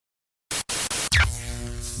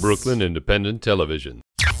Brooklyn Independent Television.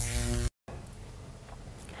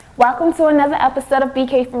 Welcome to another episode of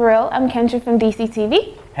BK4Reel. I'm Kendra from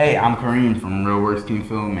DCTV. Hey, I'm Kareem from Real Works Team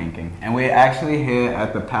Filmmaking, and we're actually here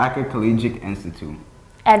at the Packer Collegiate Institute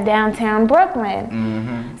At downtown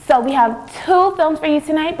Brooklyn. So we have two films for you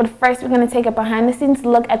tonight, but first we're going to take a behind the scenes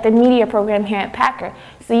look at the media program here at Packer.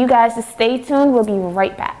 So you guys just stay tuned, we'll be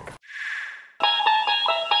right back.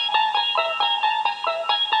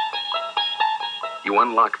 You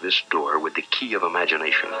unlock this door with the key of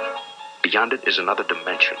imagination. Beyond it is another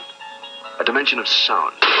dimension. A dimension of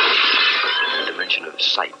sound. A dimension of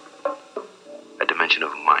sight. A dimension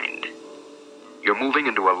of mind. You're moving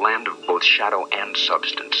into a land of both shadow and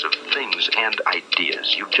substance, of things and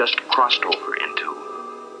ideas. You've just crossed over into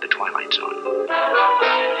the Twilight Zone.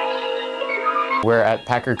 We're at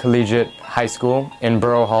Packer Collegiate High School in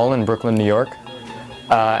Borough Hall in Brooklyn, New York.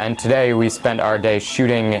 And today we spent our day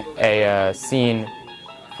shooting a scene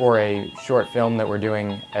for a short film that we're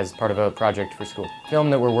doing as part of a project for school. The film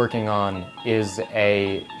that we're working on is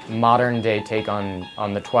a modern-day take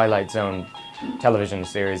on the Twilight Zone television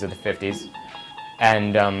series of the 50s.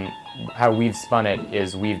 And how we've spun it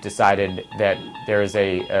is we've decided that there is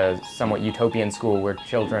a somewhat utopian school where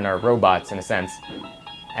children are robots in a sense.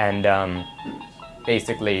 And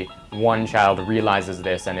basically one child realizes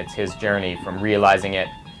this, and it's his journey from realizing it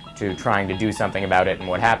to trying to do something about it and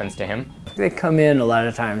what happens to him. They come in a lot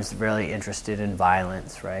of times really interested in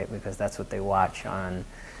violence, right? Because that's what they watch on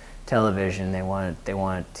television. They want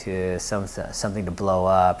something to blow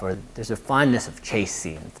up, or there's a fondness of chase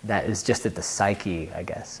scenes that is just at the psyche, I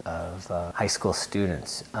guess, of high school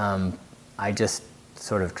students. I just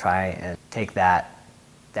sort of try and take that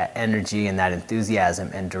energy and that enthusiasm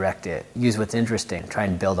and direct it. Use what's interesting, try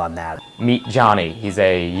and build on that. Meet Johnny. He's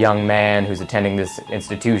a young man who's attending this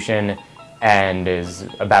institution and is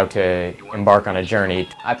about to embark on a journey.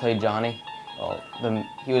 I played Johnny. Well,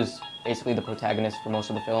 he was basically the protagonist for most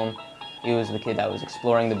of the film. He was the kid that was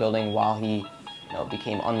exploring the building while he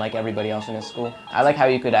became unlike everybody else in his school. I like how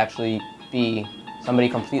you could actually be somebody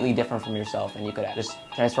completely different from yourself, and you could just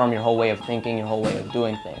transform your whole way of thinking, your whole way of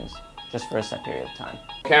doing things, just for a set period of time.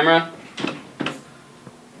 Camera,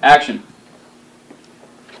 action.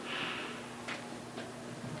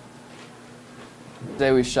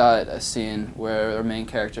 Today we shot a scene where our main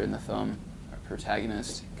character in the film, our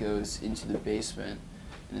protagonist, goes into the basement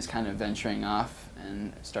and is kind of venturing off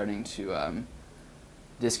and starting to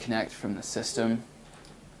disconnect from the system.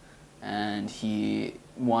 And he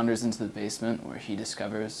wanders into the basement where he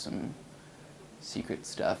discovers some secret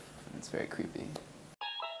stuff, and it's very creepy.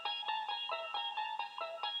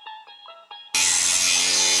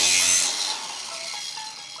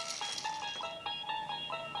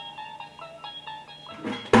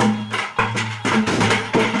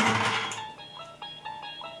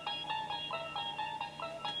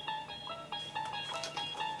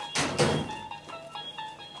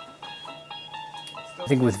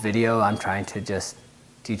 I think with video, I'm trying to just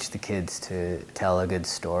teach the kids to tell a good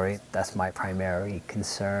story. That's my primary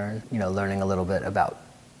concern. You know, learning a little bit about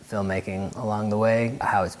filmmaking along the way,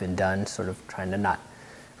 how it's been done, sort of trying to not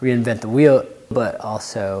reinvent the wheel, but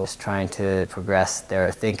also just trying to progress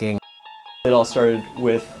their thinking. It all started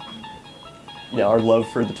with our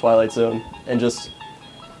love for the Twilight Zone and just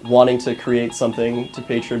wanting to create something to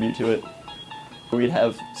pay tribute to it. We'd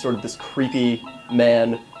have sort of this creepy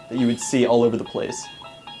man that you would see all over the place.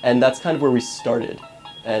 And that's kind of where we started.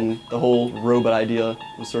 And the whole robot idea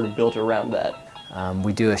was sort of built around that.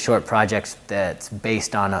 We do a short project that's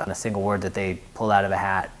based on a single word that they pull out of a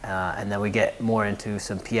hat, and then we get more into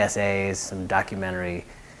some PSAs, some documentary,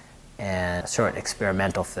 and a short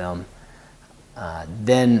experimental film.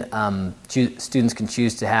 Then students can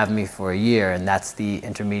choose to have me for a year, and that's the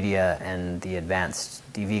intermediate and the advanced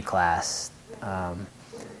DV class.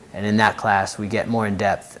 And in that class, we get more in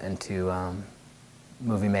depth into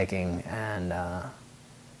movie making and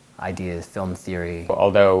ideas, film theory.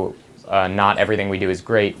 Although not everything we do is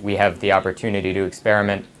great, we have the opportunity to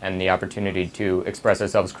experiment and the opportunity to express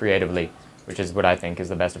ourselves creatively, which is what I think is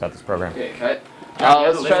the best about this program. Okay, cut.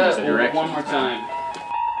 Let's try that one more time.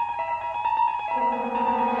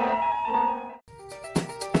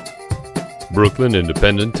 Brooklyn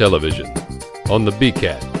Independent Television on the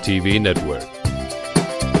BK4Reel TV network.